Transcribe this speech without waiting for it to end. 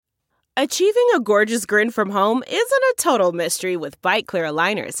Achieving a gorgeous grin from home isn't a total mystery with Bite Clear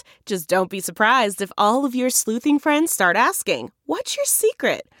aligners. Just don't be surprised if all of your sleuthing friends start asking, "What's your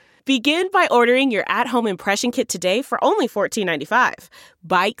secret?" Begin by ordering your at-home impression kit today for only $14.95.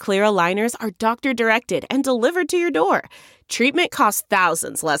 Bite Clear aligners are doctor-directed and delivered to your door. Treatment costs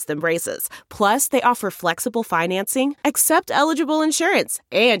thousands less than braces. Plus, they offer flexible financing, accept eligible insurance,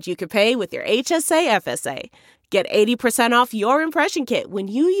 and you can pay with your HSA FSA. Get 80% off your impression kit when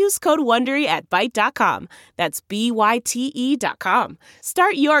you use code WONDERY at Byte.com. That's BYTE.com.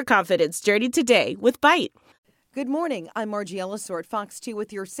 Start your confidence journey today with Byte. Good morning. I'm Margie Ellisor at Fox 2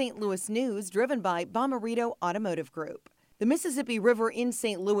 with your St. Louis news, driven by Bomarito Automotive Group. The Mississippi River in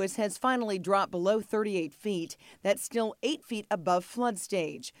St. Louis has finally dropped below 38 feet. That's still 8 feet above flood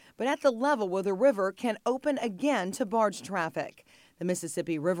stage, but at the level where the river can open again to barge traffic. The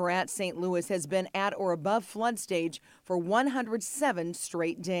Mississippi River at St. Louis has been at or above flood stage for 107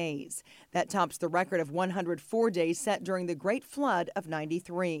 straight days. That tops the record of 104 days set during the Great Flood of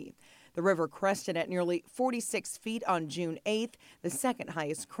 '93. The river crested at nearly 46 feet on June 8th, the second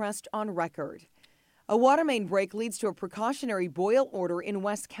highest crest on record. A water main break leads to a precautionary boil order in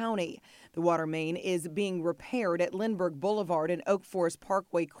West County. The water main is being repaired at Lindbergh Boulevard and Oak Forest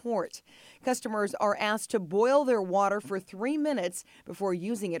Parkway Court. Customers are asked to boil their water for 3 minutes before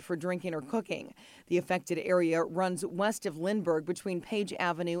using it for drinking or cooking. The affected area runs west of Lindbergh between Page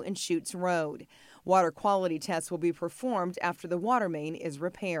Avenue and Schutz Road. Water quality tests will be performed after the water main is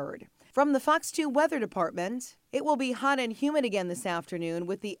repaired. From the Fox 2 Weather Department, it will be hot and humid again this afternoon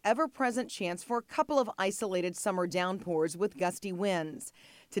with the ever-present chance for a couple of isolated summer downpours with gusty winds.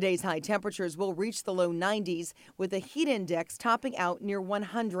 Today's high temperatures will reach the low 90s with a heat index topping out near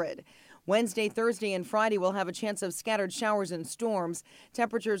 100. Wednesday, Thursday, and Friday will have a chance of scattered showers and storms.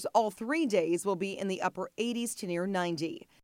 Temperatures all 3 days will be in the upper 80s to near 90.